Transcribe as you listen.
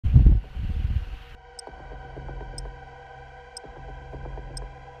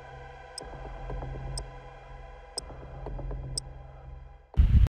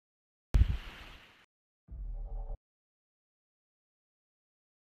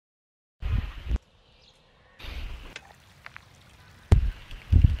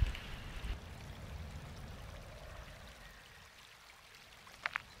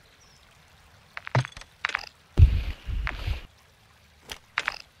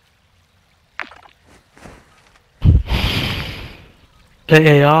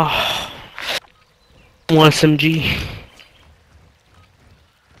The AR. One SMG.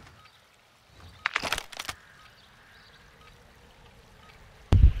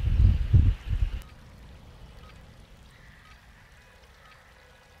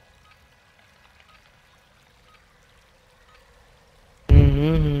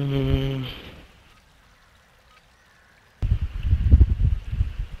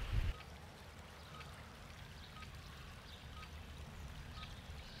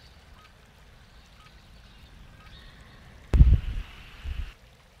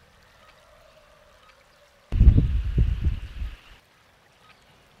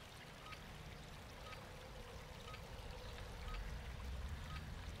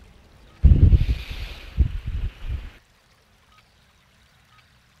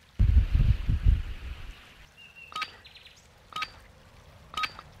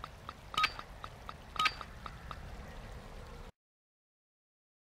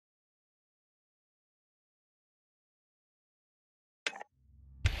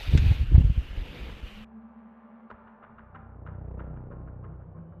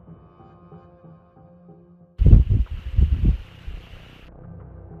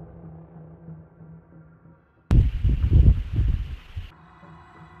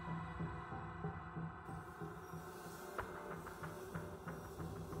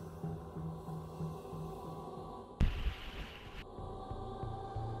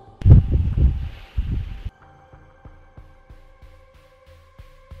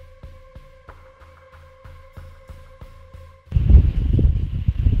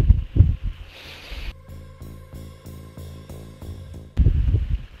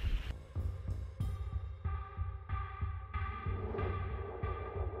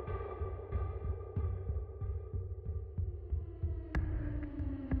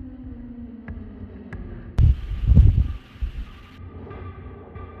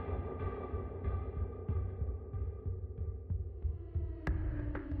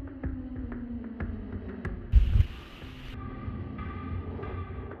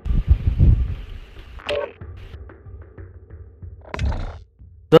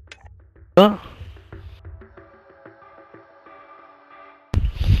 Huh?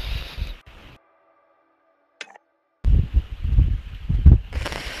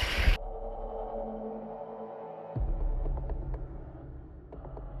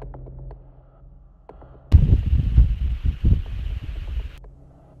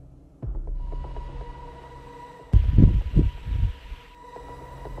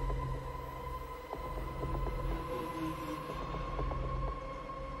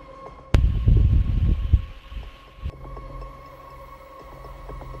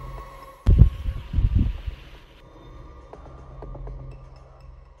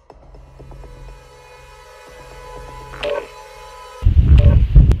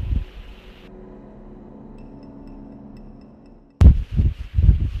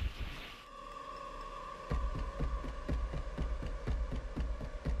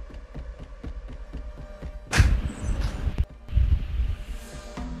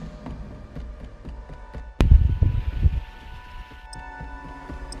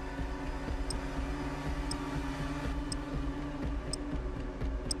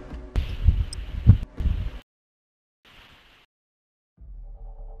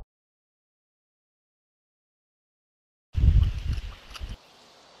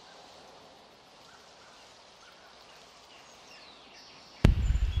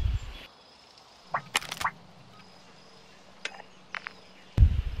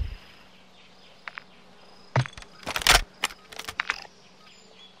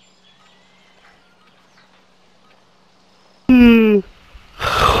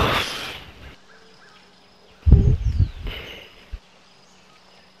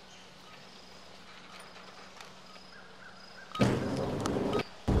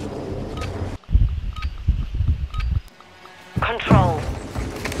 Control.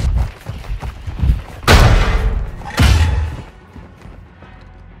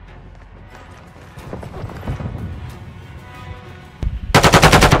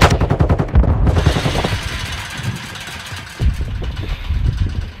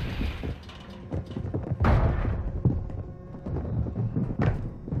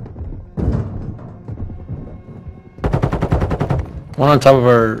 One on top of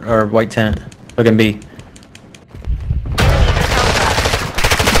our white tent. Looking B.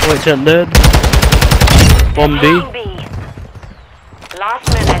 White tent dead. One B.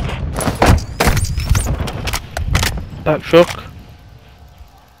 Last minute. Back truck.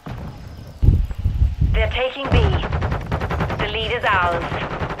 They're taking B. The lead is ours.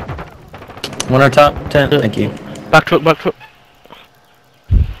 One on top tent. Thank you. Back truck, back truck.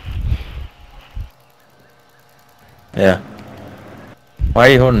 Yeah. Why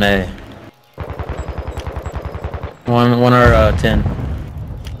are you holding A? One or 10.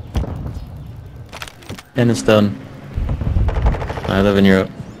 10 is done. I live in Europe.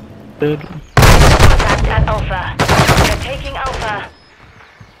 Dead. Contact at Alpha. They're taking Alpha.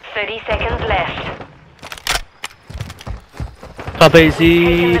 30 seconds left. Top AC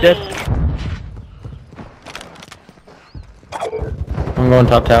Taking the dead. lead. I'm going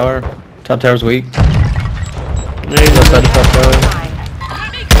top tower. Top tower's weak. There you Outside go. the top tower. Time.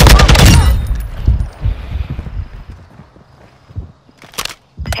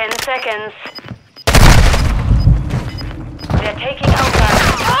 10 seconds. They're taking Alpha.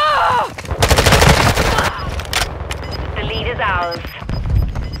 The lead is ours.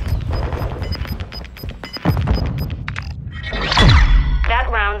 That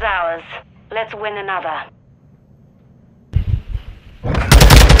round's ours. Let's win another.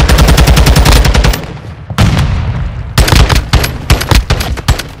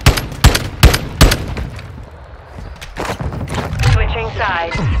 Switching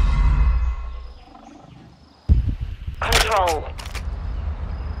sides. Control.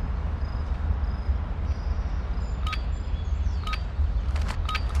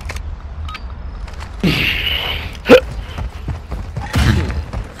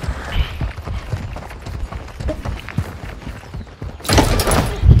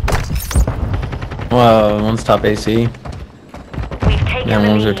 One's top AC. We've taken And the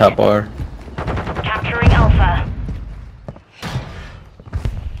one's their lead. top bar. Capturing Alpha.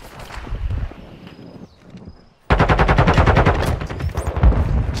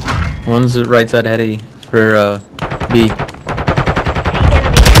 One's the right side heady for B. The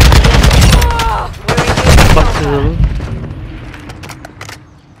enemy. We're Fuck is engaging it?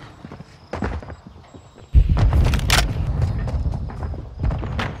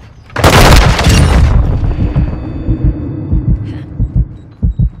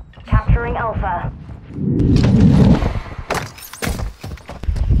 Capturing Alpha.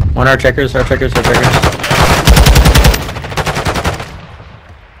 One our checkers. One's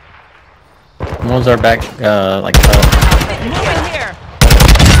our back, like top. Moving here.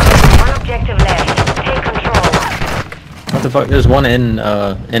 One objective left. Take control. What the fuck? There's one in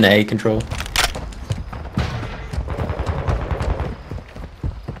A control.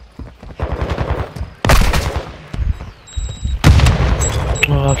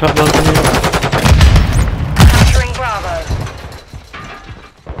 Oh, top balcony. Capturing Bravo.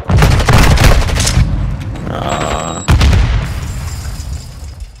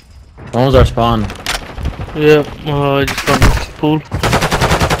 One was our spawn. Yeah, I just got this pool.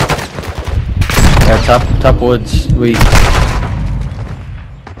 Yeah, top woods. Weak.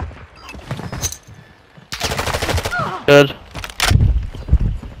 Dead.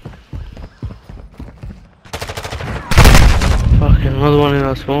 Fucking another one in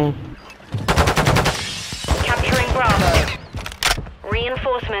our spawn. Capturing Bravo.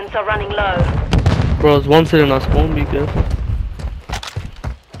 Reinforcements are running low. Bro, there's one sitting in our spawn, be careful.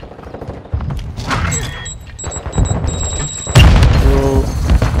 Bro.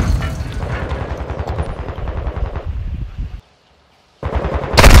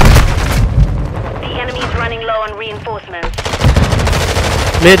 The enemy's running low on reinforcements.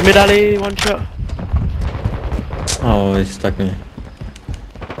 Mid alley, one shot. Oh, he stuck me.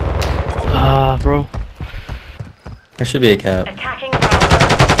 Ah, bro. There should be a cap. Attacking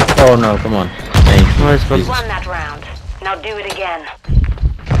Bravo. Oh no, come on. Thank you. Nice, bro. Jesus. Won that round. Now do it again.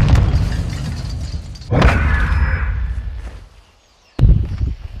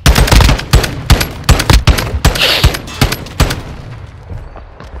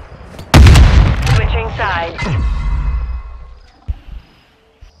 Switching sides.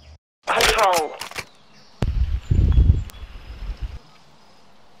 Control.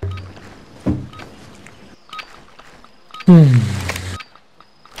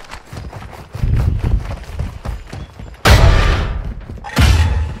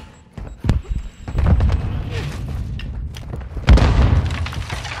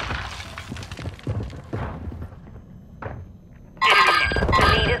 The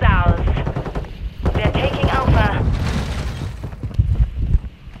lead is ours. They're taking Alpha.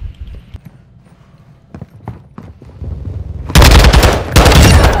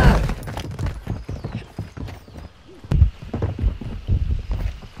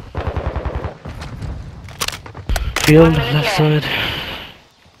 Field, 1 minute left left. side.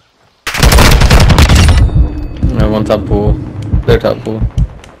 One top pool. Their top pool.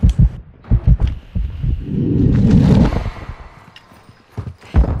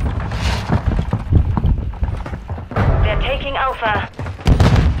 They're taking Alpha.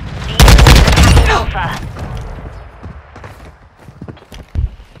 The enemy is attacking Alpha.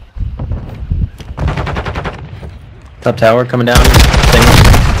 Top tower coming down. Single.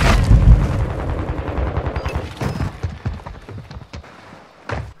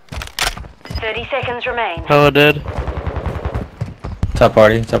 30 seconds remain. Tower dead. Top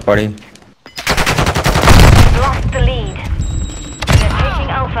party. Top party. Lost the lead. They're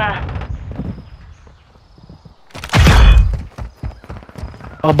taking Alpha.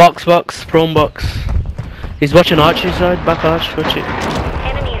 Oh, box, prone box. He's watching Archie's side, back arch, watch it.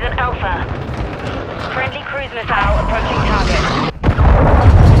 Enemies at Alpha. Friendly cruise missile approaching target.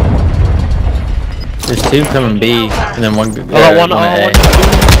 There's two coming B, and then one. I got one, A.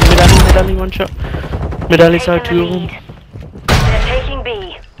 mid alley, one shot. Mid alley side, two of them. They're taking B.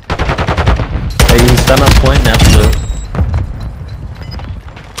 Hey, he's done on point now. Blue.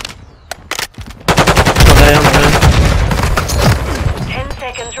 I'm there. 10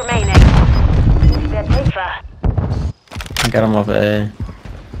 seconds remaining. They're Alpha. I got him off A.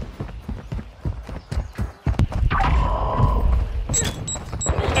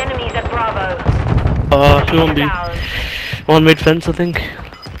 Enemies at Bravo. Two on B. One mid fence, I think.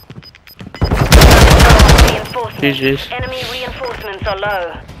 GG's. Enemy reinforcements are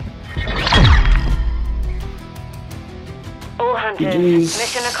low. All hunters. GG's.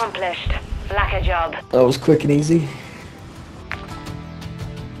 Mission accomplished. Lack a job. That was quick and easy.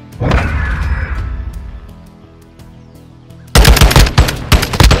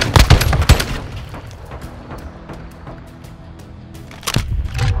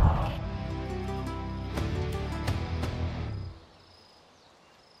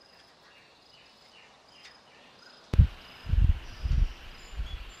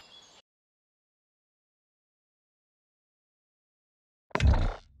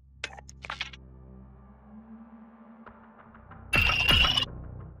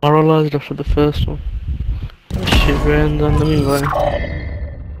 Moralized after the first one. Oh, shit ran on the meanwhile.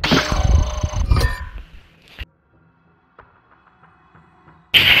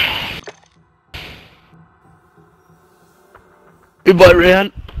 Goodbye,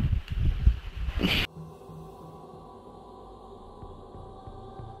 Ryan.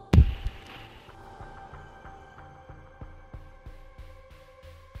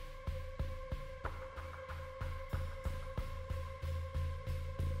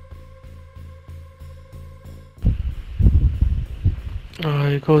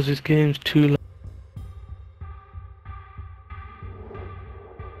 Oh, because this game's too long.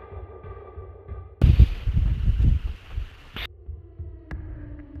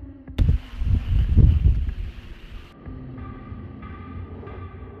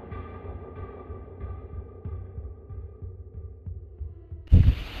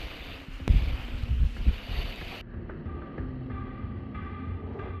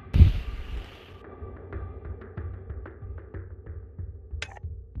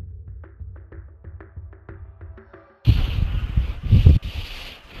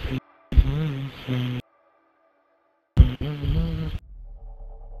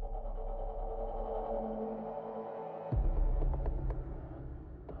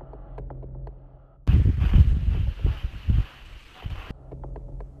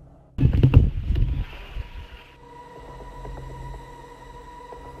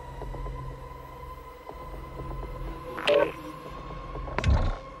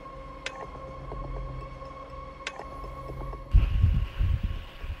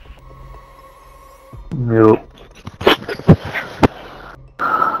 Nope.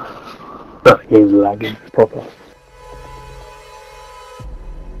 That game's lagging proper.